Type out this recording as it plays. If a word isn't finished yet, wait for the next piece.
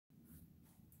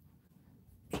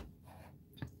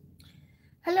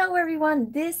Hello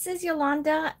everyone, this is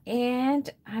Yolanda and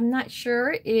I'm not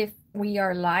sure if we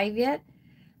are live yet.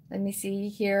 Let me see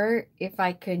here if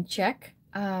I can check.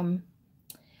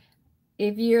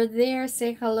 If you're there,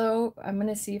 say hello. I'm going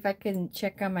to see if I can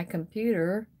check on my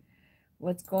computer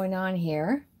what's going on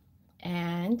here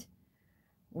and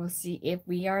we'll see if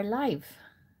we are live.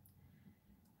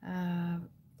 Uh,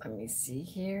 Let me see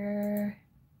here.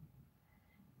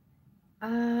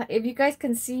 If you guys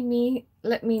can see me,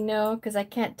 let me know because I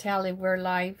can't tell if we're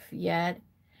live yet.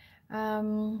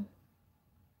 Um,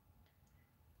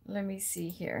 Let me see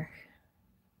here.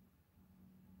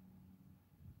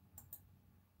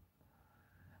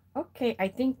 Okay, I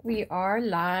think we are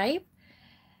live.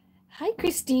 Hi,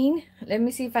 Christine. Let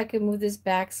me see if I can move this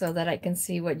back so that I can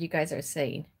see what you guys are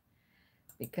saying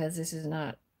because this is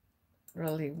not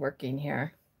really working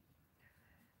here.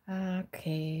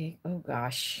 Okay. Oh,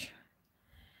 gosh.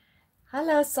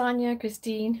 Hello, Sonia,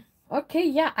 Christine. Okay,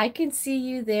 yeah, I can see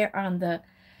you there on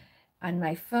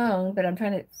my phone, but I'm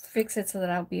trying to fix it so that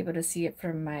I'll be able to see it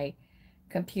from my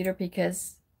computer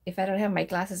because if I don't have my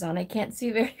glasses on, I can't see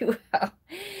very well.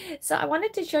 So I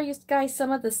wanted to show you guys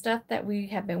some of the stuff that we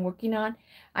have been working on.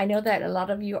 I know that a lot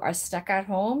of you are stuck at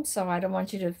home, so I don't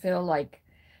want you to feel like,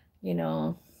 you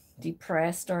know,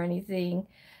 depressed or anything.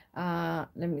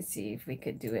 Let me see if we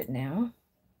could do it now.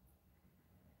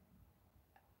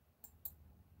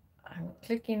 I'm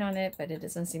clicking on it, but it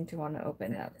doesn't seem to want to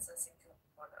open up.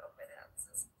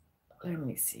 Let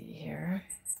me see here.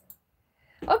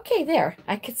 Okay, there.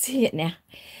 I can see it now.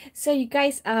 So you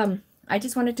guys, I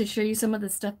just wanted to show you some of the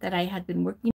stuff that I had been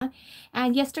working on.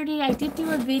 And yesterday I did do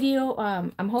a video.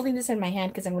 I'm holding this in my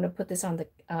hand because I'm going to put this on the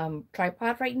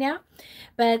tripod right now.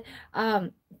 But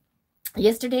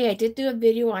yesterday I did do a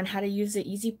video on how to use the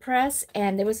Easy Press,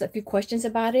 and there was a few questions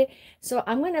about it. So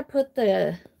I'm going to put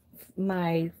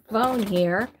my phone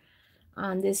here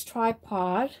on this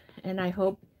tripod, and I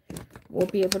hope we'll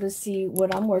be able to see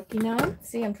what I'm working on.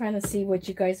 See, I'm trying to see what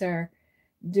you guys are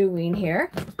doing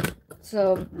here.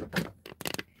 So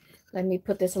let me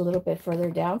put this a little bit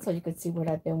further down so you can see what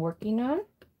I've been working on.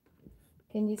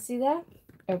 Can you see that?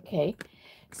 Okay.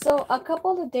 So a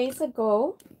couple of days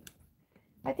ago,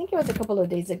 I think it was a couple of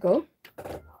days ago,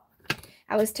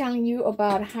 I was telling you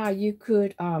about how you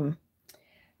could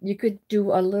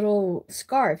do a little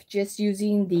scarf just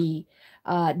using the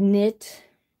knit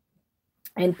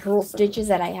and purl stitches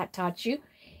that I had taught you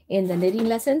in the knitting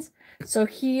lessons. So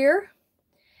here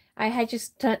I had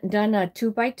just done a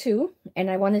 2x2, and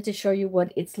I wanted to show you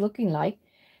what it's looking like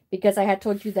because I had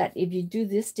told you that if you do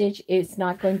this stitch, it's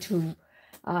not going to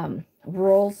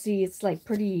roll. See, it's like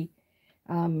pretty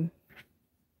flat.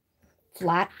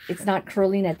 It's not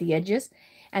curling at the edges.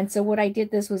 And so what I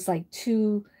did, this was like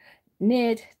 2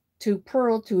 knit, 2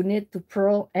 purl, 2 knit, 2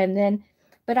 purl, and then,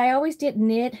 but I always did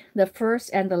knit the first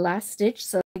and the last stitch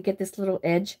so I get this little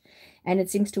edge, and it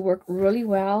seems to work really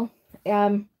well.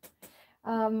 Hi,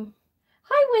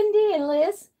 Wendy and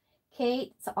Liz,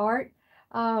 Kate's Art,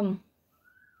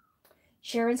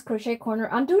 Sharon's Crochet Corner.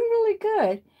 I'm doing really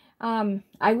good. I've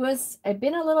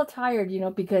been a little tired,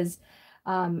 because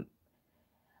I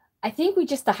think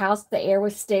the air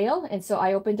was stale, and so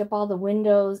I opened up all the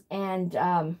windows and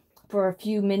for a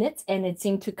few minutes, and it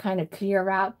seemed to kind of clear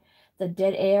out the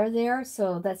dead air there,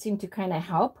 so that seemed to kind of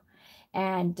help,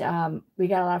 and we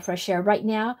got a lot of fresh air. Right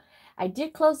now, I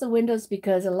did close the windows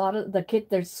because a lot of the kids,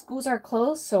 their schools are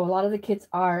closed, so a lot of the kids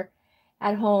are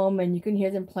at home, and you can hear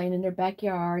them playing in their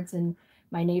backyards, and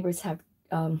my neighbors have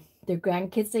their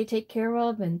grandkids they take care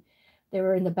of, and they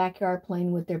were in the backyard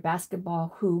playing with their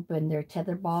basketball hoop and their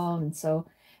tetherball, and so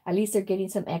at least they're getting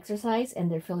some exercise and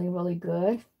they're feeling really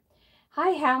good.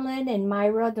 Hi, Helen and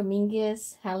Myra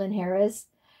Dominguez, Helen Harris.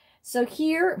 So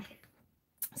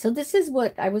this is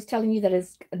what I was telling you, that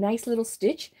is a nice little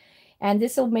stitch, and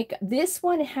this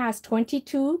one has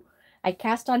 22. I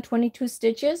cast on 22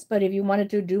 stitches, but if you wanted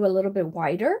to do a little bit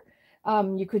wider,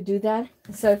 you could do that.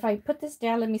 So if I put this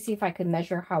down, let me see if I can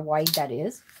measure how wide that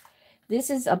is. This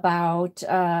is about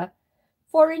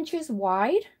 4 inches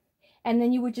wide, and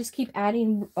then you would just keep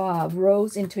adding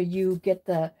rows until you get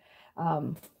the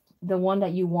one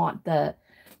that you want, the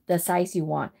size you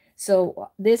want.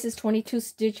 So this is 22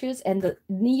 stitches, and the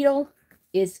needle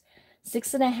is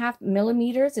 6.5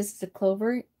 millimeters. This is a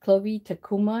Clovey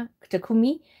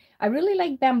Takumi. I really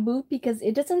like bamboo because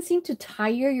it doesn't seem to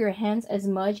tire your hands as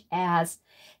much as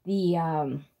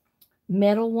the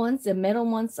metal ones. The metal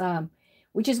ones,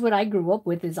 which is what I grew up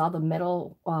with, is all the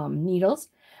metal needles.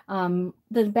 The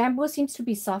bamboo seems to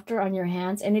be softer on your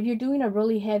hands, and if you're doing a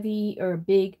really heavy or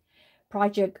big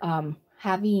project,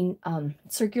 having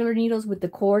circular needles with the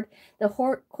cord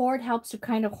helps to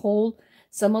kind of hold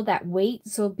some of that weight.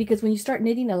 So because when you start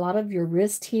knitting, a lot of your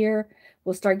wrist here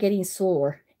will start getting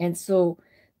sore. And so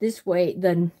this way,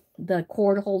 then the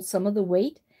cord holds some of the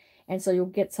weight. And so you'll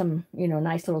get some, you know,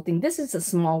 nice little thing. This is a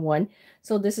small one,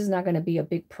 so this is not going to be a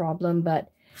big problem. But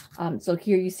so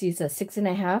here you see it's a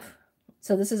 6.5.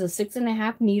 So this is a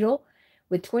 6.5 needle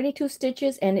with 22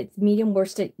 stitches, and it's medium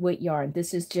worsted weight yarn.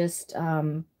 This is just,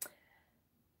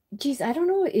 geez, I don't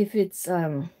know if it's,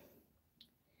 I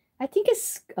think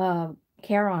it's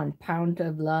Caron Pound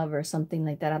of Love or something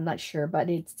like that. I'm not sure, but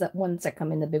it's the ones that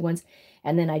come in the big ones.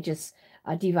 And then I just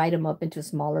divide them up into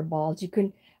smaller balls. You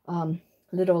can,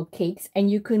 little cakes, and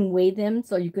you can weigh them,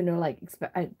 so you can know like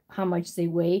how much they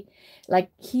weigh. Like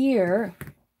here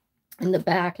in the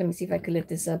back, let me see if I could lift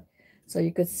this up so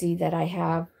you could see that I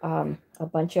have a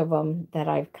bunch of them that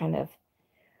I've kind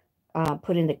of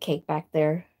put in the cake back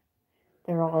there.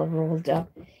 They're all rolled up,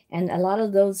 and a lot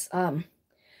of those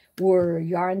were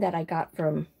yarn that I got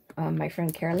from my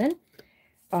friend Carolyn,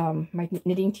 my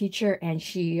knitting teacher, and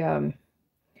she I'm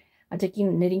taking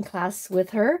a knitting class with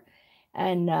her,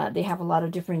 and they have a lot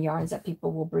of different yarns that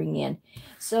people will bring in.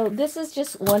 So this is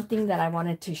just one thing that I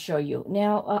wanted to show you.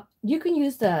 Now you can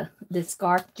use the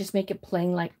scarf, just make it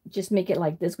plain, like just make it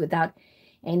like this without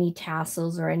any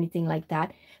tassels or anything like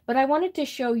that. But I wanted to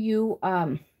show you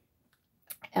on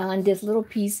this little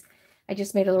piece, I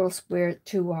just made a little square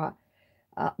to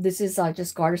this is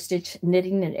just garter stitch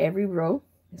knitting in every row.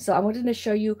 So I wanted to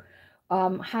show you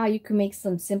how you can make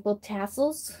some simple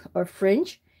tassels or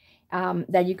fringe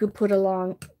that you could put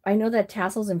along. I know that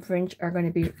tassels and fringe are going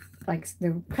to be like,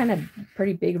 they're kind of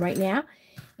pretty big right now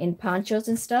in ponchos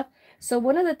and stuff. So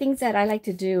one of the things that I like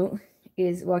to do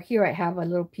is, well, here I have a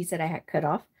little piece that I had cut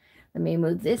off. Let me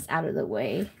move this out of the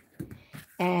way.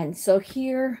 And so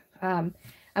here, I'm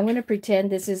going to pretend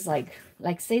this is like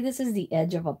say this is the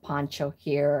edge of a poncho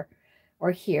here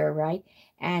or here, right?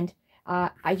 And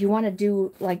you want to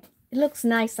do like, it looks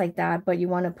nice like that, but you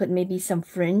want to put maybe some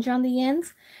fringe on the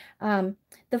ends.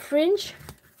 The fringe,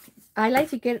 I like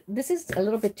to get, this is a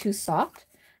little bit too soft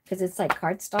because it's like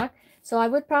cardstock. So I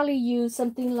would probably use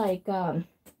something like,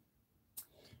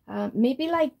 maybe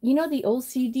like, you know, the old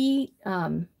CD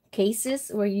cases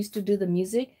where you used to do the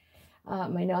music. I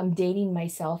know I'm dating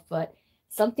myself, but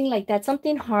something like that,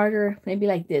 something harder, maybe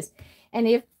like this. And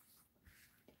if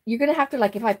you're going to have to,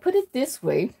 like, if I put it this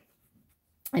way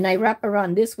and I wrap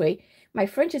around this way, my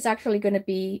fringe is actually going to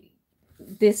be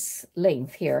this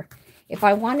length here. If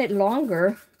I want it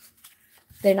longer,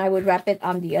 then I would wrap it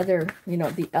on the other, you know,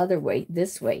 the other way,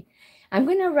 this way. I'm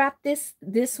going to wrap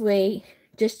this way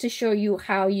just to show you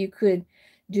how you could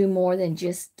do more than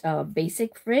just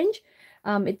basic fringe.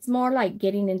 It's more like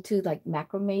getting into like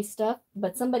macrame stuff.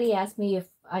 But somebody asked me if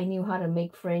I knew how to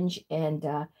make fringe, and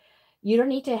you don't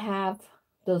need to have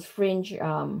those fringe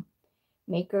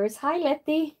makers. Hi,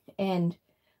 Letty and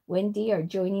Wendy are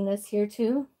joining us here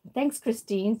too. Thanks,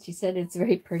 Christine. She said it's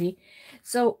very pretty.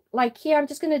 So like here, I'm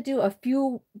just going to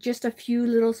do just a few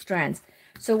little strands.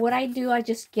 So what I do, I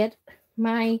just get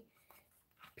my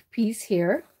piece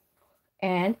here,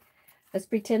 and let's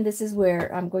pretend this is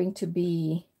where I'm going to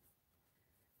be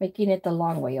making it the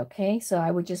long way, okay? So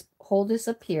I would just hold this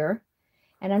up here,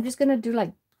 and I'm just going to do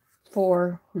like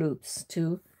 4 loops,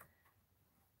 2,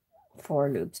 4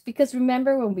 loops, because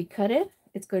remember when we cut it,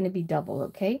 it's going to be double,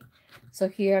 okay? So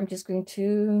here I'm just going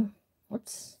to,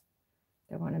 whoops,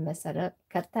 don't want to mess that up,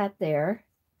 cut that there,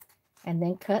 and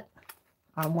then cut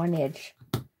on one edge,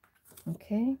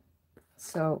 okay?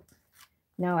 So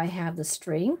now I have the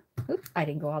string. Oops, I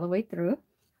didn't go all the way through.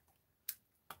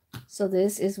 So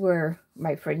this is where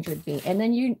my fringe would be. And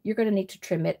then you're going to need to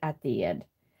trim it at the end.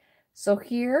 So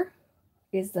here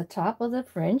is the top of the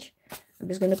fringe. I'm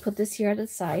just going to put this here at the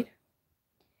side.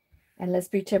 And let's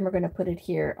pretend we're going to put it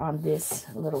here on this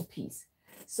little piece.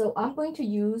 So I'm going to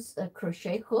use a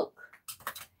crochet hook,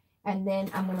 and then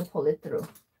I'm going to pull it through.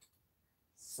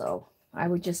 So I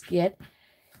would just get,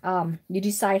 you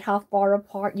decide how far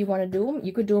apart you want to do them.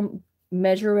 You could do them,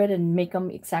 measure it and make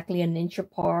them exactly 1 inch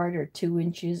apart or 2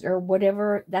 inches or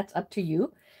whatever. That's up to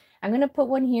you. I'm going to put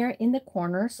one here in the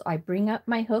corner. So I bring up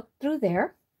my hook through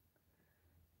there.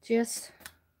 Just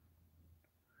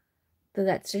through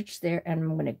that stitch there. And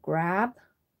I'm going to grab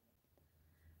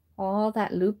all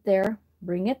that loop there.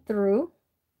 Bring it through.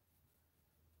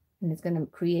 And it's going to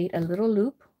create a little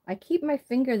loop. I keep my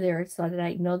finger there so that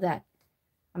I know that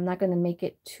I'm not going to make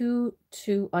it too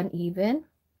uneven.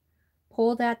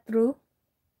 Pull that through,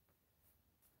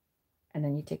 and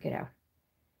then you take it out.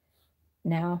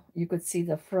 Now you could see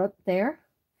the front there.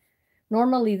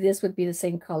 Normally this would be the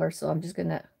same color, so I'm just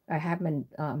gonna, I haven't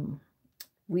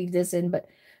weave this in, but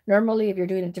normally if you're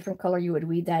doing a different color, you would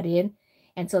weave that in.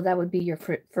 And so that would be your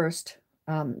first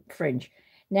fringe.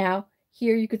 Now,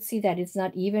 here you could see that it's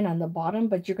not even on the bottom,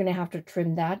 but you're going to have to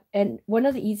trim that. And one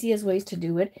of the easiest ways to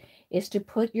do it is to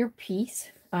put your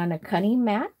piece on a cutting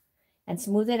mat and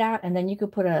smooth it out. And then you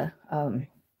could put a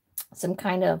some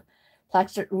kind of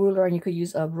plastic ruler, and you could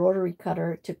use a rotary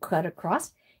cutter to cut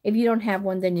across. If you don't have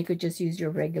one, then you could just use your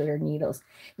regular needles.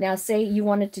 Now, say you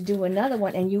wanted to do another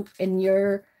one, and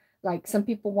you're like, some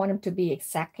people want them to be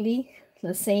exactly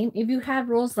the same. If you have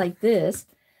rows like this,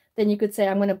 then you could say,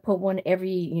 I'm going to put one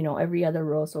every other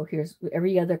row. So here's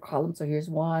every other column. So here's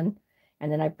one, and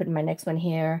then I put my next one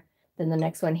here, then the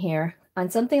next one here. On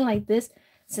something like this,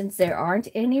 since there aren't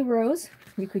any rows,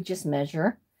 you could just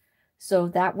measure. So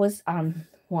that was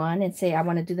one, and say I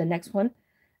want to do the next one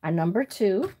on number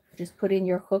 2. Just put in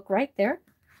your hook right there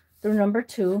through number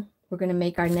 2. We're going to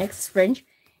make our next fringe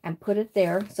and put it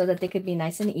there so that they could be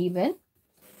nice and even.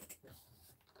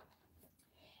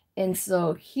 And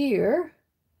so here,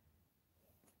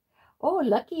 oh,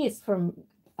 Lucky is from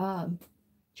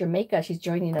Jamaica. She's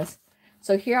joining us.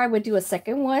 So here I would do a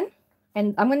second one,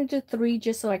 and I'm going to do 3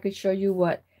 just so I could show you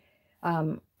what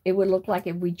it would look like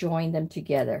if we joined them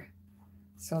together.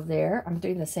 So there, I'm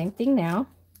doing the same thing now.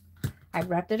 I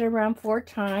wrapped it around 4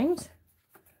 times,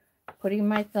 putting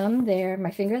my thumb there, my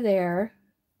finger there,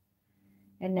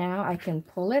 and now I can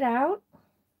pull it out,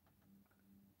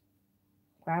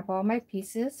 grab all my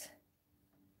pieces,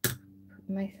 put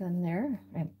my thumb there,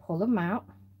 and pull them out.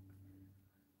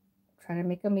 Try to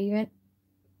make them even,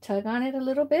 tug on it a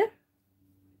little bit,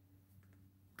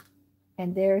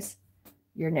 and there's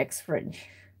your next fringe.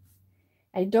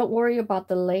 And don't worry about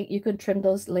the length. You can trim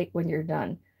those late when you're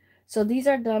done. So these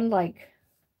are done like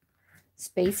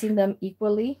spacing them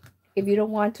equally. If you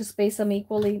don't want to space them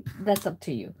equally, that's up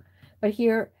to you. But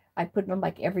here I put them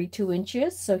like every 2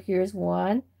 inches. So here's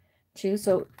 1, 2.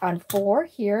 So on 4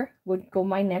 here would go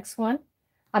my next one.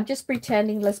 I'm just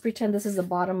pretending, let's pretend this is the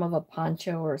bottom of a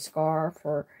poncho or a scarf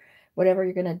or whatever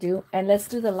you're going to do. And let's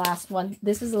do the last one.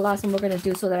 This is the last one we're going to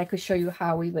do so that I could show you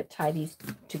how we would tie these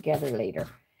together later.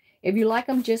 If you like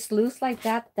them just loose like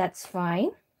that, that's fine.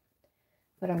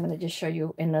 But I'm going to just show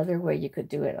you another way you could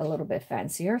do it a little bit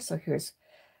fancier. So here's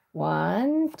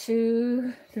 1,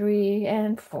 2, 3,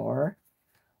 and 4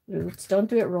 loops. Don't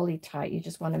do it really tight. You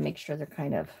just want to make sure they're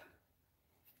kind of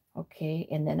okay.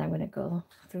 And then I'm going to go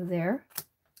through there,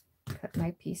 cut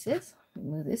my pieces,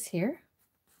 move this here,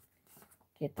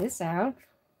 get this out.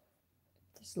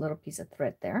 Just a little piece of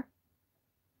thread there.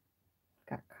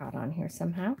 Got caught on here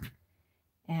somehow.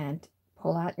 And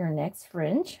pull out your next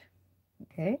fringe.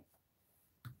 Okay.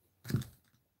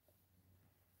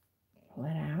 Pull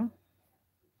it out.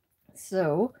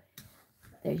 So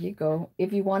there you go.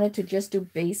 If you wanted to just do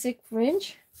basic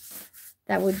fringe,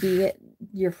 that would be it.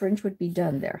 Your fringe would be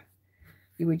done there.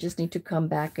 You would just need to come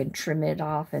back and trim it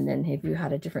off. And then if you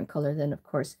had a different color, then of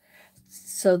course,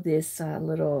 sew this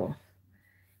little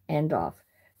end off.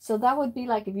 So that would be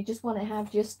like if you just want to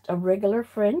have just a regular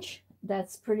fringe,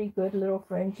 that's pretty good, little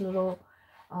fringe, little,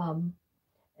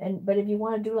 but if you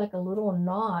want to do like a little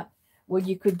knot, what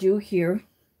you could do here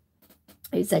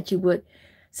is that you would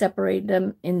separate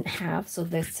them in half. So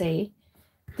let's say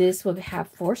this would have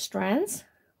 4 strands,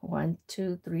 1,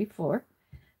 2, 3, 4.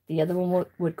 The other one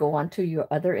would go onto your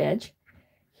other edge.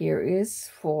 Here is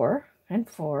 4 and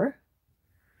 4,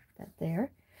 that there.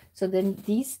 So then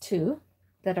these 2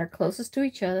 that are closest to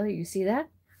each other, you see that?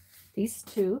 These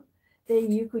 2.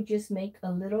 Then you could just make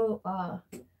a little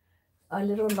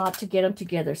knot to get them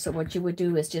together. So what you would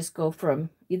do is just go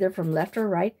from either from left or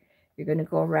right. You're going to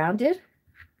go around it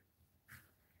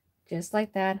just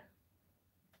like that,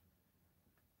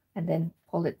 and then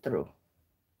pull it through.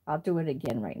 I'll do it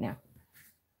again right now.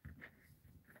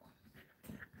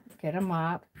 Get them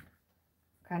out,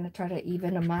 kind of try to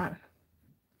even them out,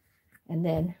 and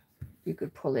then you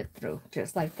could pull it through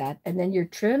just like that. And then your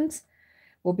trims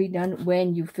will be done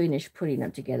when you finish putting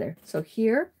them together. So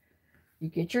here you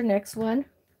get your next one.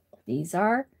 These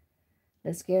are,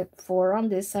 let's get 4 on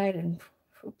this side, and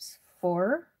oops,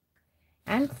 4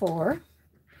 and 4,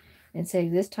 and say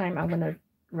this time I'm going to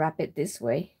wrap it this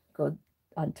way, go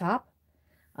on top,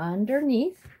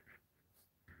 underneath,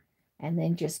 and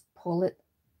then just pull it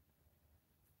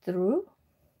through,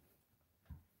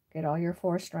 get all your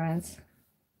 4 strands,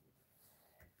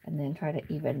 and then try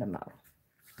to even them out.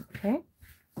 Okay,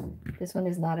 this one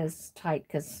is not as tight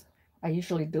because I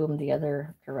usually do them the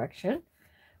other direction.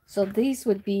 So these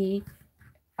would be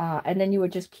and then you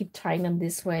would just keep tying them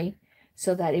this way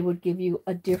so that it would give you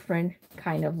a different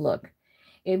kind of look.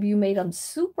 If you made them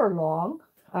super long,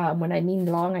 when I mean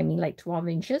long, I mean like 12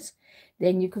 inches,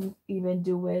 then you can even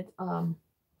do it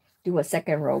do a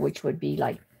second row, which would be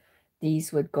like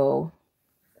these would go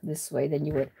this way. Then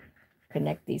you would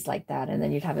connect these like that, and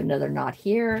then you'd have another knot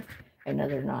here,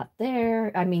 another knot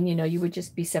there. I mean, you know, you would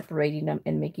just be separating them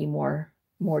and making more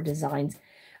designs.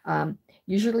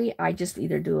 Usually I just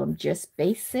either do them just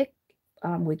basic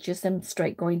with just them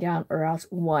straight going down, or else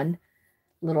one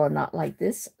little knot like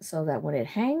this, so that when it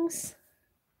hangs,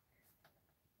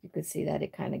 you could see that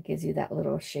it kind of gives you that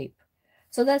little shape.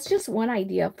 So that's just one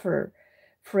idea for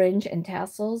fringe and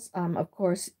tassels. Of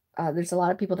course, there's a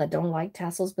lot of people that don't like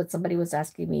tassels, but somebody was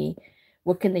asking me,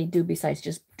 what can they do besides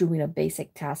just doing a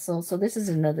basic tassel? So this is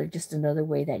just another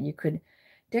way that you could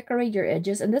decorate your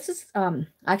edges. And this is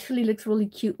actually looks really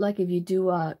cute, like if you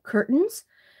do curtains,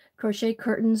 crochet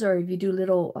curtains, or if you do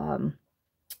little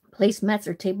placemats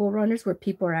or table runners where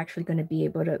people are actually going to be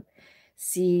able to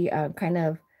see, kind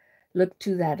of look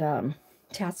to that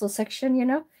tassel section, you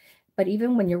know. But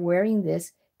even when you're wearing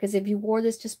this, because if you wore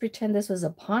this, just pretend this was a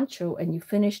poncho and you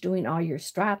finished doing all your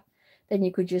strap, then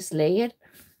you could just lay it,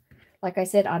 like I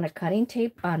said, on a cutting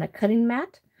tape, on a cutting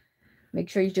mat. Make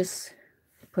sure you just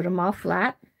put them all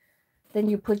flat. Then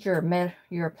you put your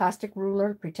plastic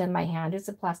ruler, pretend my hand is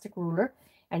a plastic ruler,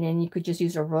 and then you could just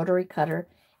use a rotary cutter,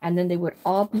 and then they would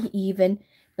all be even,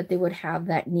 but they would have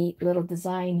that neat little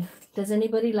design. Does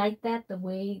anybody like that, the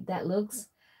way that looks?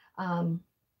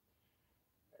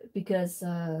 Because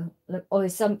look, oh,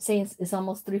 some saying it's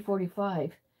almost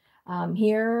 3:45.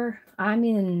 Here I'm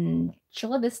in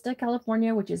Chula Vista,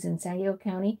 California, which is in San Diego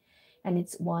County, and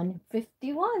it's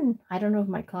 1:51. I don't know if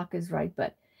my clock is right,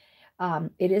 but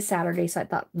it is Saturday, so I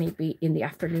thought maybe in the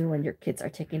afternoon when your kids are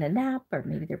taking a nap, or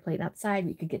maybe they're playing outside,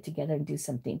 we could get together and do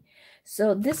something.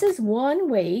 So this is one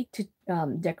way to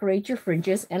decorate your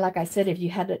fringes. And like I said, if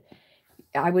you had it,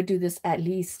 I would do this at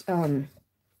least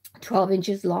 12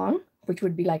 inches long, which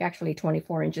would be like actually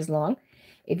 24 inches long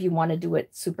if you want to do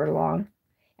it super long.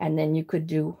 And then you could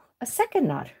do a second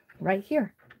knot right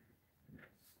here.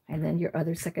 And then your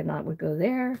other second knot would go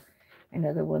there,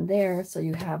 another one there. So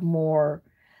you have more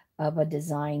of a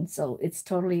design. So it's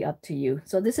totally up to you.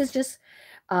 So this is just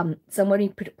somebody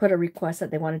put a request that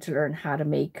they wanted to learn how to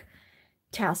make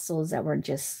tassels that were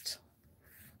just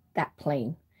that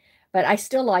plain. But I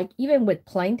still like, even with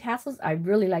plain tassels, I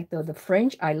really like the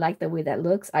fringe. I like the way that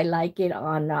looks. I like it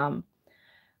on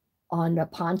the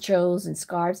ponchos and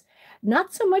scarves.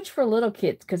 Not so much for little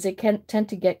kids because they can tend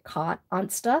to get caught on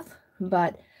stuff.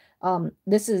 But I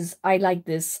like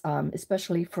this,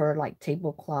 especially for like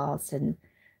tablecloths and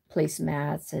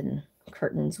placemats and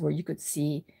curtains, where you could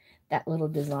see that little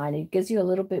design. It gives you a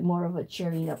little bit more of a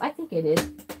cheering up. I think it is.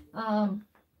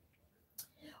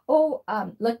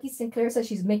 Lucky Sinclair says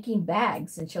she's making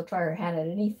bags and she'll try her hand at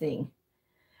anything.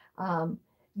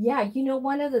 Yeah, you know,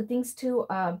 one of the things too,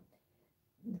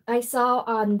 I saw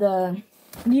on the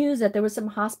news that there were some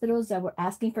hospitals that were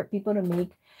asking for people to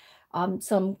make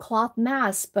some cloth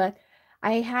masks, but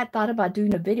I had thought about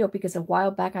doing a video because a while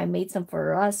back I made some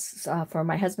for us, for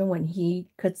my husband when he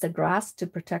cuts the grass to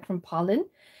protect from pollen.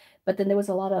 But then there was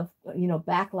a lot of, you know,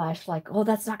 backlash, like, oh,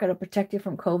 that's not going to protect you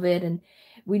from COVID. And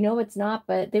we know it's not,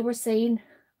 but they were saying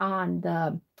on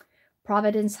the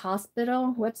Providence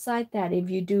Hospital website that if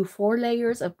you do 4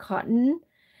 layers of cotton,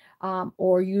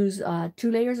 or use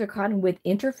 2 layers of cotton with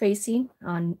interfacing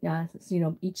on, you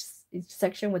know, each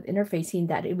section with interfacing,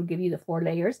 that it will give you the 4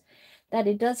 layers, that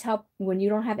it does help when you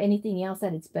don't have anything else,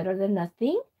 that it's better than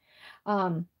nothing.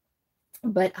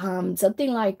 But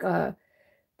something like,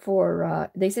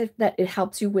 they said that it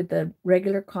helps you with the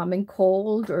regular common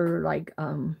cold, or like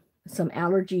some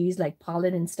allergies like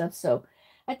pollen and stuff. So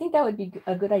I think that would be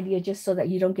a good idea, just so that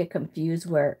you don't get confused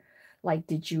where, like,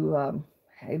 did you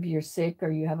if you're sick or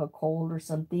you have a cold or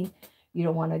something, you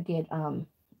don't want to get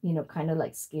you know, kind of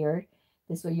like scared.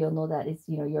 This way you'll know that it's,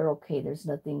 you know, you're okay, there's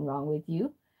nothing wrong with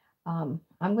you. I'm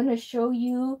going to show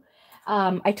you,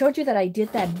 I told you that I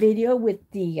did that video with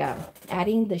the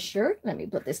adding the shirt. Let me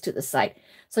put this to the side.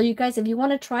 So you guys, if you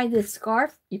want to try this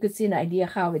scarf, you could see an idea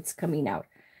how it's coming out.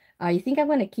 I think I'm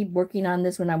going to keep working on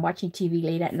this when I'm watching TV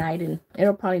late at night, and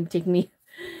it'll probably take me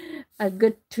a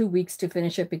good 2 weeks to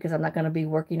finish it because I'm not going to be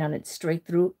working on it straight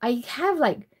through. I have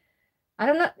like, I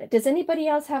don't know, does anybody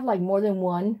else have like more than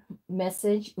one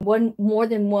more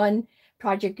than one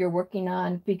project you're working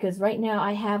on? Because right now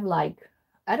I have like,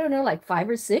 I don't know, like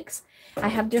 5 or 6. I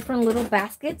have different little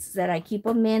baskets that I keep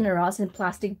them in, or else in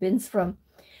plastic bins from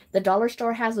the dollar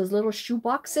store. Has those little shoe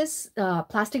boxes,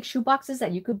 plastic shoe boxes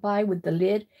that you could buy with the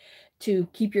lid to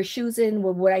keep your shoes in.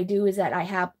 Well, what I do is that I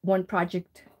have one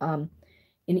project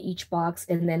in each box,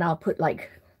 and then I'll put like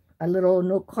a little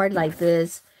note card like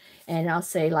this, and I'll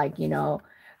say like, you know,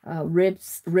 rib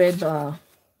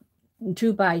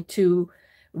 2x2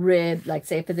 rib, like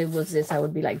say if it was this, I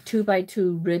would be like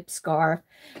 2x2 rib scarf,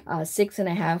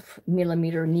 6.5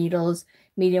 millimeter needles,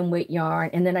 medium weight yarn,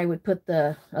 and then I would put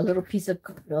a little piece of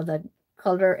the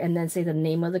color and then say the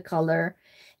name of the color,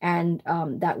 and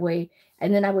that way,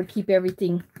 and then I would keep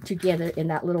everything together in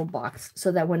that little box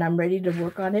so that when I'm ready to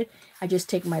work on it, I just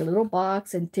take my little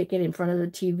box and take it in front of the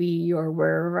TV or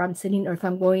wherever I'm sitting, or if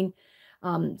I'm going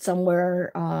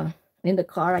somewhere in the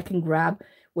car, I can grab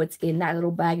what's in that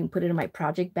little bag and put it in my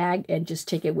project bag and just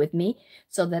take it with me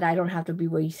so that I don't have to be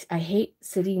I hate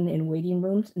sitting in waiting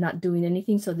rooms, not doing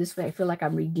anything. So this way I feel like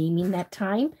I'm redeeming that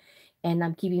time and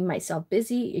I'm keeping myself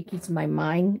busy. It keeps my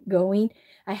mind going.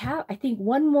 I think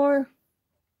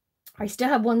I still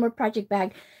have one more project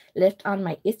bag left on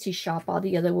my Etsy shop. All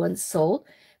the other ones sold,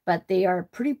 but they are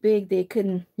pretty big.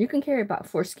 You can carry about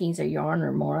 4 skeins of yarn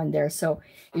or more on there. So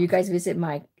if you guys visit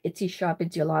my Etsy shop,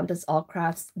 it's Yolanda's All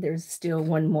Crafts, there's still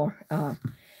one more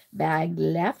bag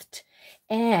left.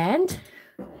 And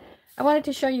I wanted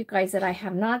to show you guys that I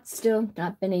have still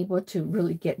not been able to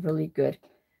really get really good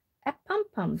at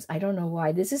pom-poms. I don't know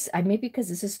why. Maybe because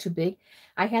this is too big.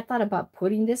 I had thought about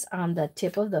putting this on the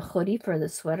tip of the hoodie for the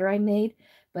sweater I made,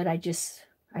 but I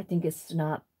think it's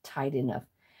not tight enough.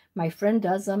 My friend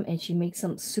does them and she makes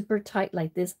them super tight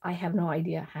like this. I have no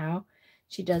idea how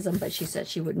she does them, but she said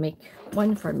she would make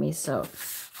one for me, so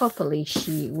hopefully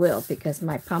she will, because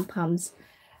my pom-poms,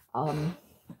 I'm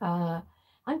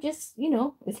just,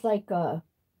 it's like a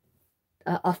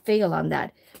fail on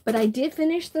that. But I did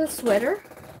finish the sweater.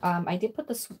 I did put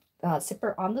the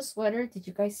zipper on the sweater. Did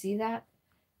you guys see that?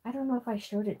 I don't know if I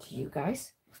showed it to you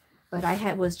guys, but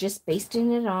I was just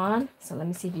basting it on. So let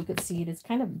me see if you could see it. It's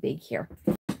kind of big here,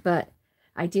 but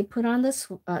I did put on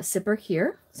the zipper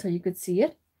here so you could see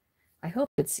it. I hope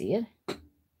you could see it.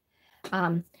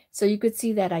 So you could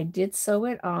see that I did sew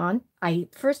it on.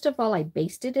 First of all, I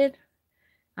basted it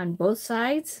on both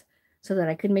sides so that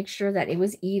I could make sure that it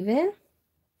was even.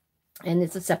 And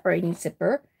it's a separating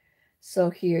zipper. So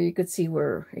here you could see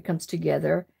where it comes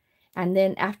together. And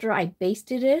then after I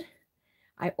basted it,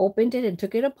 I opened it and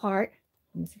took it apart.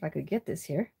 Let me see if I could get this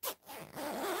here.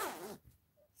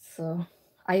 So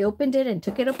I opened it and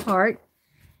took it apart.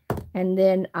 And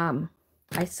then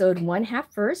I sewed 1/2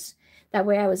 first. That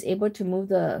way I was able to move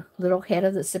the little head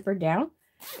of the zipper down.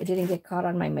 It didn't get caught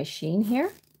on my machine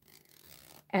here.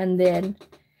 And then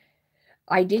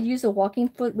I did use a walking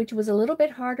foot, which was a little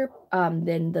bit harder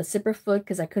than the zipper foot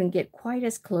because I couldn't get quite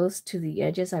as close to the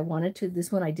edges I wanted to.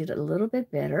 This one I did a little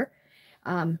bit better.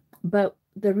 But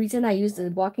the reason I used the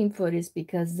walking foot is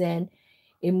because then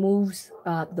it moves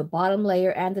the bottom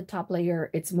layer and the top layer.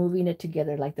 It's moving it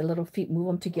together, like the little feet move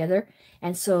them together.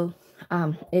 And so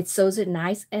it sews it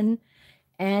nice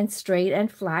and straight and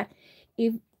flat.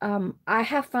 If I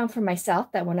have found for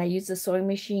myself that when I use the sewing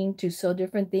machine to sew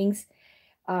different things,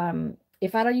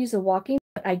 if I don't use a walking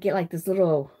foot, I get like this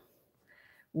little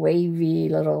wavy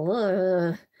little,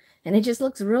 and it just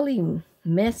looks really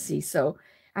messy. So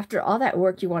after all that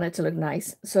work, you want it to look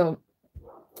nice. So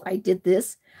I did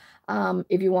this.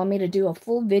 If you want me to do a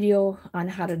full video on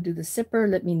how to do the zipper,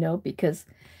 let me know, because,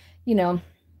 I'll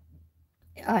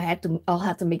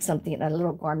have to make something, a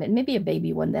little garment, maybe a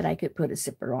baby one that I could put a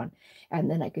zipper on, and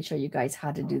then I could show you guys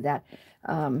how to do that.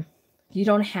 You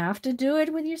don't have to do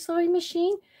it with your sewing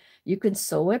machine. You can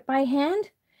sew it by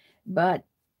hand, but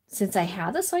since I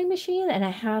have the sewing machine and I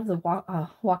have the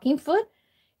walking foot,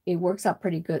 it works out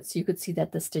pretty good. So you could see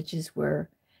that the stitches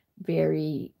were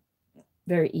very,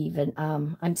 very even.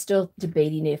 I'm still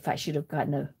debating if I should have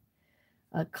gotten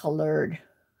a colored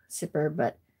zipper,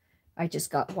 but I just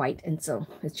got white, and so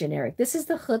it's generic. This is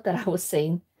the hood that I was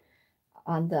saying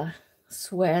on the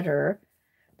sweater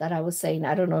that I was saying.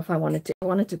 I don't know if I wanted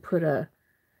to put a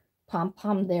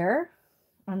pom-pom there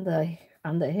on the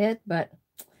head, but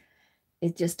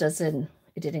it just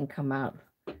didn't come out.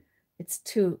 It's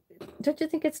too, don't you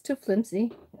think it's too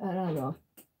flimsy? I don't know.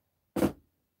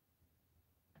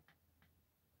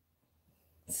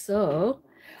 So,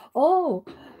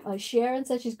 Sharon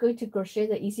said she's going to crochet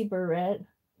the easy beret.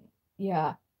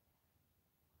 Yeah.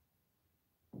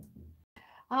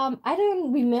 I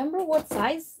don't remember what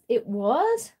size it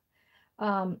was.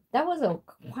 That was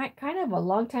kind of a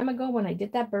long time ago when I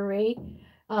did that beret.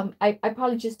 I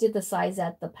probably just did the size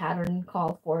that the pattern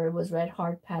called for. It was red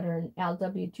heart pattern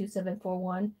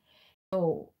LW2741.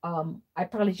 So I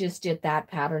probably just did that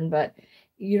pattern, but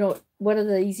one of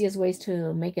the easiest ways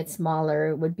to make it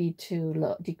smaller would be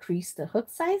to decrease the hook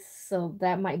size. So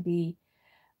that might be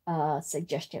a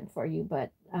suggestion for you.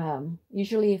 But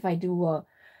usually if I do a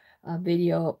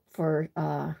video for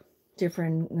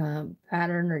different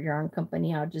pattern or yarn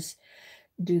company, I'll just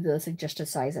do the suggested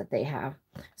size that they have.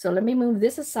 So let me move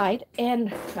this aside.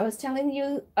 And I was telling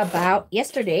you about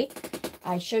yesterday,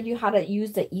 I showed you how to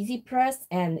use the easy press,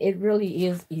 and it really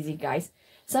is easy, guys.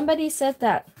 Somebody said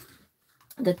that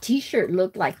the t-shirt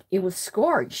looked like it was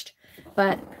scorched,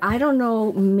 but I don't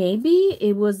know, maybe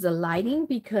it was the lighting,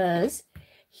 because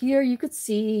here you could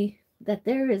see that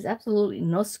there is absolutely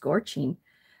no scorching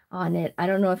on it. I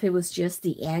don't know if it was just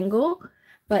the angle,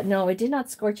 but no, it did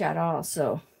not scorch at all.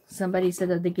 So somebody said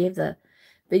that they gave the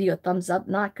video a thumbs up,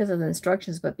 not because of the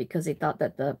instructions, but because they thought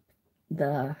that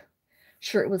the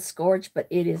shirt was scorched, but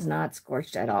it is not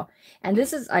scorched at all. And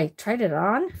this is, I tried it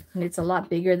on, and it's a lot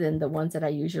bigger than the ones that I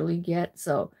usually get.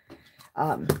 So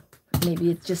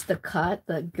maybe it's just the cut,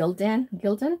 the gildan.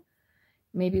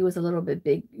 Maybe it was a little bit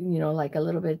big, you know, like a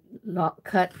little bit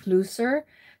cut looser.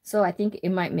 So I think it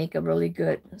might make a really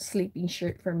good sleeping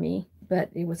shirt for me, but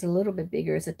it was a little bit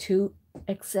bigger. It's a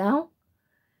 2XL.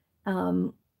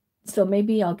 So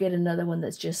maybe I'll get another one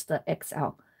that's just the XL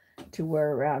to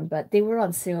wear around. But they were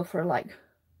on sale for like,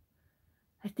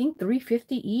 I think $3.50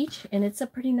 each, and it's a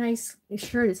pretty nice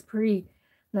shirt. It's pretty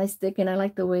nice thick, and I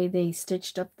like the way they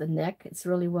stitched up the neck. It's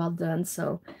really well done.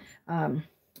 So and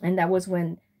that was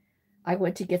when I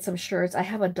went to get some shirts. I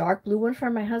have a dark blue one for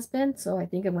my husband, so I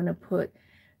think I'm going to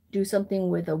do something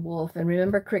with a wolf. And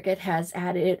remember, Cricut has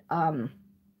added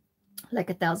like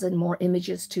 1,000 more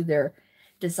images to their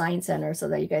design center so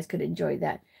that you guys could enjoy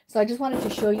that. So I just wanted to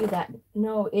show you that.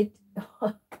 No, it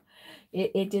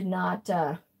it did not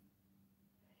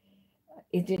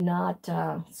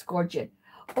scorch it.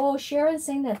 Oh, Sharon's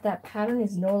saying that that pattern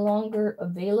is no longer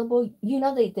available. You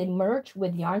know, they merge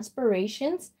with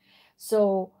Yarnspirations.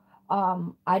 So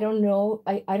I don't know.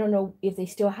 I don't know if they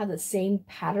still have the same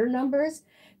pattern numbers,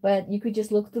 but you could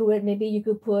just look through it. Maybe you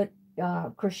could put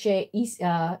crochet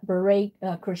beret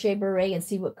and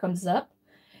see what comes up.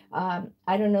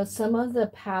 I don't know, some of the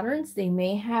patterns they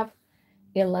may have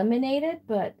eliminated,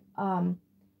 but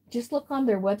just look on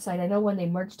their website. I know when they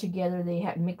merged together, they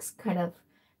had mixed kind of,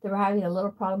 they were having a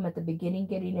little problem at the beginning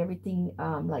getting everything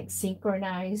like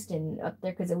synchronized and up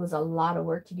there, because it was a lot of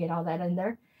work to get all that in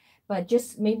there. But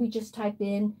maybe just type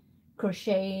in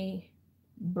crochet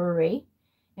beret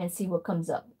and see what comes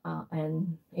up.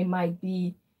 And it might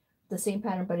be the same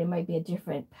pattern, but it might be a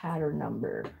different pattern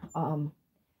number.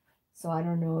 So I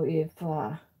don't know if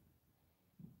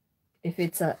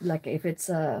it's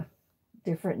a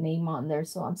different name on there.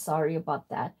 So I'm sorry about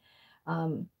that.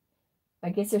 I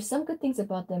guess there's some good things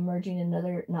about them merging, and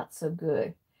other not so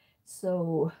good.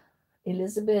 So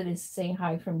Elizabeth is saying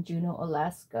hi from Juneau,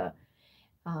 Alaska.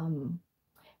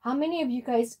 How many of you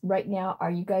guys right now,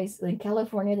 are you guys in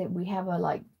California, that we have a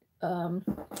like,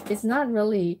 it's not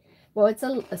really, well, it's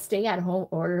a stay-at-home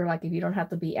order. Like if you don't have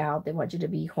to be out, they want you to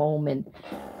be home, and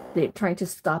they're trying to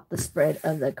stop the spread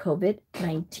of the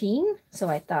COVID-19. So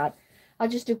I thought I'll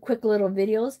just do quick little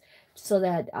videos so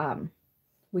that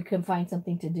we can find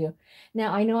something to do.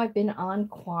 Now, I know I've been on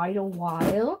quite a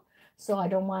while, so I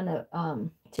don't want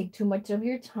to take too much of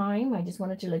your time. I just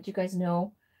wanted to let you guys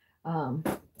know.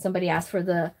 Somebody asked for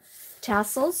the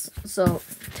tassels, so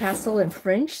tassel and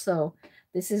fringe. So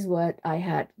this is what I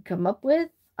had come up with.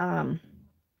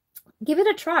 Give it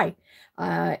a try.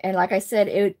 And like I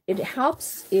said, it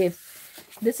helps if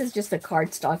this is just a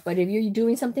cardstock, but if you're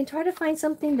doing something, try to find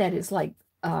something that is like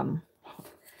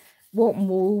won't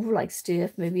move, like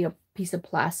stiff, maybe a piece of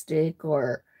plastic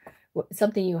or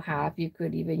something you have. You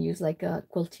could even use like a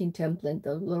quilting template,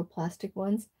 the little plastic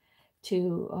ones,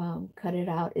 to cut it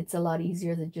out. It's a lot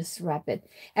easier than just wrap it.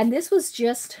 And this was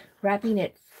just wrapping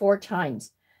it 4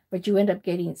 times, but you end up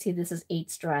getting, see, this is 8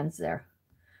 strands there.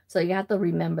 So you have to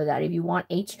remember that if you want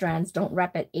 8 strands, don't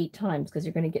wrap it 8 times, because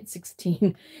you're going to get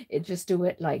 16. Just do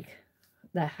it like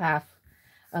the half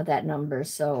of that number.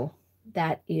 So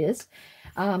that is,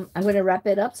 I'm going to wrap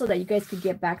it up so that you guys could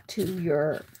get back to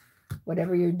your,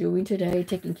 whatever you're doing today,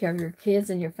 taking care of your kids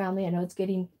and your family. I know it's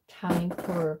getting time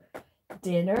for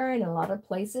dinner in a lot of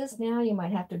places now. You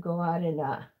might have to go out and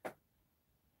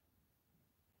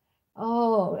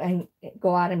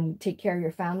go out and take care of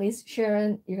your families.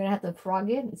 Sharon, you're gonna have to frog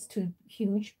it. It's too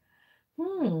huge.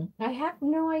 I have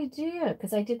no idea,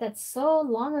 because I did that so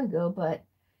long ago. But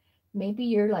maybe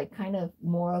you're like kind of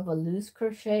more of a loose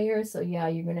crocheter, so yeah,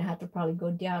 you're gonna have to probably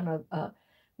go down a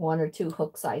 1 or 2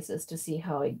 hook sizes to see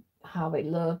how it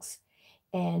looks.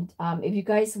 And if you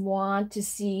guys want to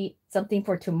see something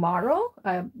for tomorrow,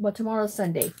 well, tomorrow's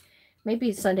Sunday,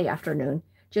 maybe Sunday afternoon,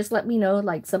 just let me know.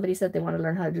 Like somebody said they want to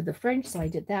learn how to do the French, so I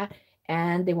did that.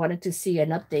 And they wanted to see an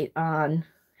update on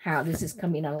how this is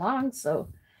coming along. So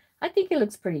I think it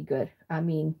looks pretty good. I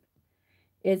mean,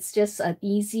 It's just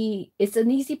it's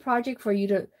an easy project for you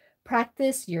to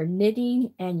practice your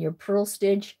knitting and your purl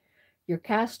stitch, your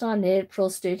cast on knit, purl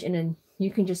stitch, and then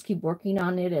you can just keep working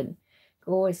on it and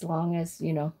go as long as,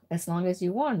 as long as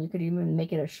you want. You could even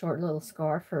make it a short little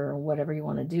scarf or whatever you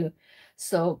want to do.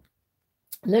 So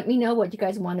let me know what you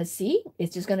guys want to see.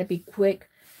 It's just going to be quick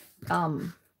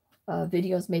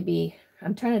videos. Maybe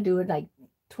I'm trying to do it like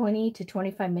 20 to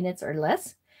 25 minutes or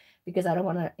less, because I don't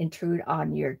want to intrude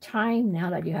on your time now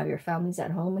that you have your families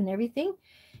at home and everything,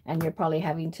 and you're probably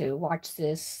having to watch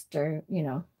this during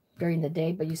the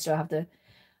day, but you still have to.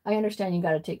 I understand you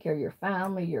got to take care of your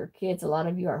family, your kids. A lot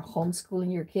of you are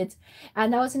homeschooling your kids.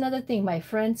 And that was another thing. My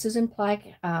friend Susan Plack,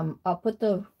 I'll put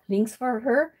the links for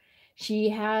her. She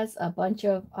has a bunch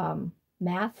of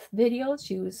math videos.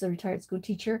 She was a retired school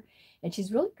teacher, and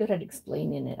she's really good at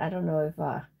explaining it. I don't know if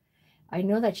I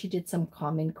know that she did some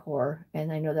Common Core,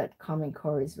 and I know that Common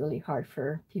Core is really hard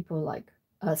for people like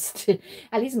us to,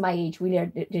 at least my age, we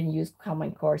didn't use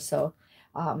Common Core, so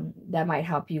that might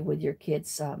help you with your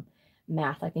kids'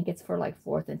 math. I think it's for like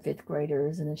fourth and fifth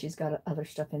graders, and then she's got other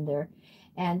stuff in there.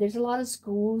 And there's a lot of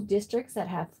school districts that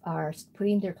are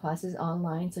putting their classes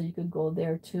online, so you could go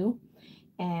there too.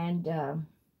 And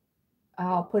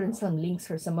I'll put in some links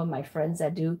for some of my friends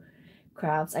that do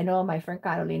crafts. I know my friend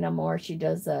Carolina Moore, she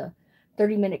does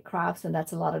 30-minute crafts, and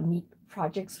that's a lot of neat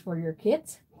projects for your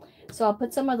kids. So I'll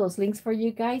put some of those links for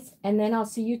you guys, and then I'll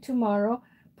see you tomorrow.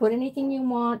 Put anything you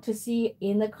want to see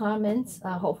in the comments.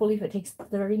 Hopefully, if it takes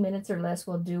 30 minutes or less,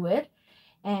 we'll do it.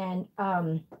 And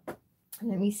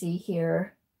let me see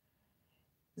here.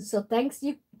 So thanks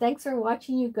for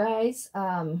watching, you guys.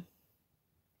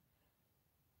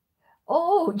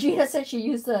 Oh, Gina said she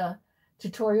used the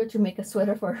tutorial to make a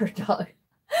sweater for her dog.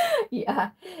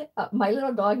 Yeah, my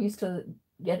little dog used to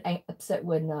get upset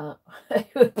when I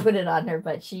would put it on her,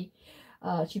 but she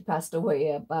passed away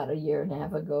about a year and a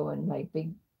half ago, and my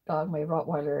big dog, my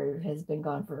Rottweiler, has been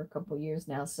gone for a couple years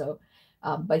now. So,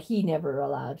 but he never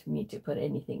allowed me to put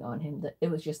anything on him.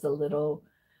 It was just my little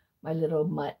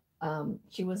mutt.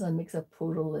 She was a mix of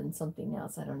poodle and something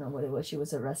else. I don't know what it was. She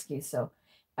was a rescue, so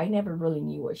I never really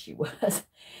knew what she was.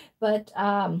 But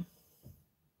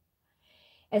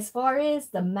as far as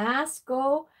the masks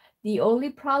go, the only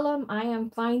problem I am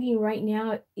finding right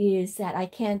now is that I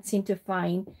can't seem to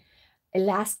find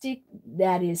elastic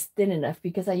that is thin enough,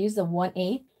 because I use the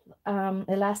 1/8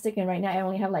 elastic, and right now I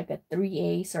only have like a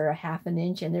 3/8 or a half an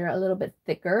inch, and they're a little bit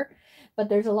thicker. But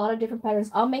there's a lot of different patterns.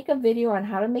 I'll make a video on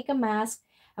how to make a mask.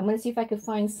 I'm going to see if I can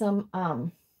find some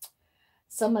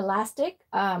elastic,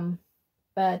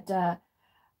 but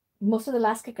most of the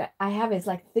elastic I have is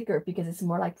like thicker, because it's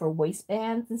more like for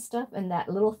waistbands and stuff, and that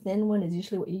little thin one is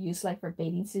usually what you use like for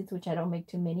bathing suits, which I don't make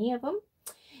too many of them.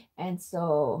 And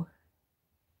so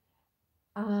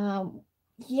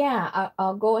yeah,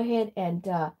 I'll go ahead and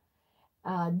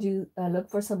look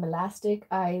for some elastic.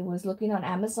 I was looking on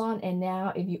Amazon, and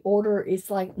now if you order, it's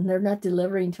like they're not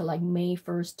delivering until like May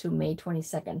 1st to May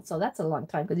 22nd, so that's a long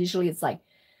time, because usually it's like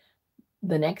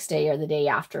the next day or the day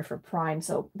after for Prime.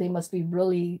 So they must be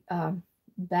really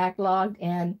backlogged,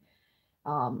 and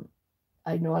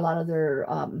I know a lot of their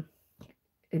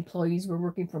employees were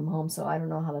working from home, so I don't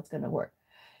know how that's going to work.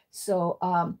 So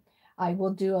I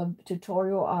will do a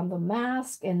tutorial on the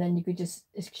mask, and then you could just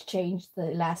exchange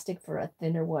the elastic for a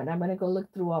thinner one. I'm going to go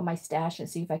look through all my stash and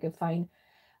see if I can find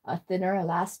a thinner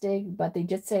elastic, but they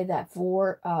did say that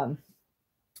four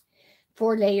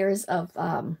layers of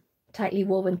tightly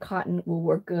woven cotton will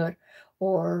work good,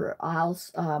 or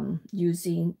else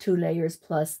using 2 layers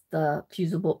plus the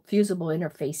fusible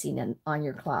interfacing on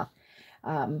your cloth.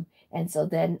 And so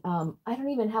then I don't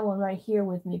even have one right here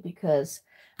with me, because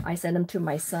I sent them to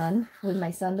my son,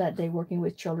 that they're working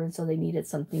with children, so they needed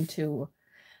something to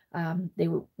they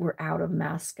were out of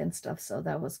masks and stuff, so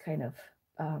that was kind of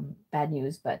bad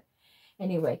news. But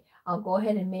anyway, I'll go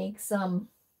ahead and make some.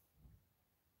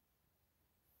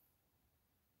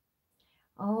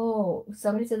 Oh,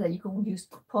 somebody said that you can use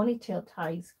ponytail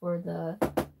ties for the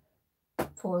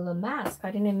mask.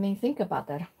 I didn't even think about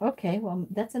that. Okay, well,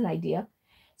 that's an idea.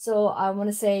 So I want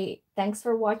to say thanks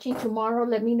for watching. Tomorrow,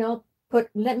 let me know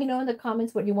in the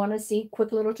comments what you want to see,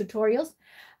 quick little tutorials.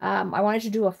 I wanted to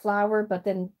do a flower, but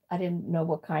then I didn't know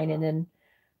what kind, and then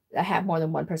I had more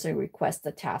than one person request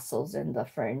the tassels and the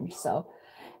fringe. So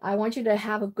I want you to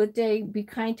have a good day. Be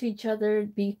kind to each other.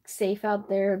 Be safe out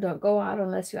there. Don't go out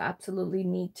unless you absolutely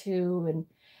need to.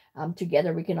 And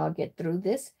together we can all get through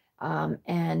this. I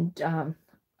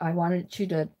wanted you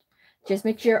to just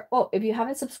make sure. Oh, if you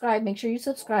haven't subscribed, make sure you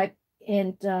subscribe.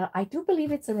 And I do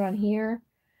believe it's around here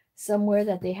somewhere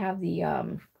that they have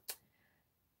the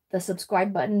the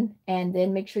subscribe button, and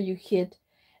then make sure you hit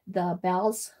the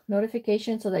bells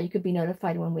notification so that you could be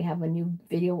notified when we have a new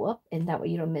video up, and that way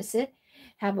you don't miss it.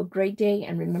 Have a great day,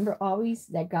 and remember always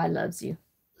that God loves you.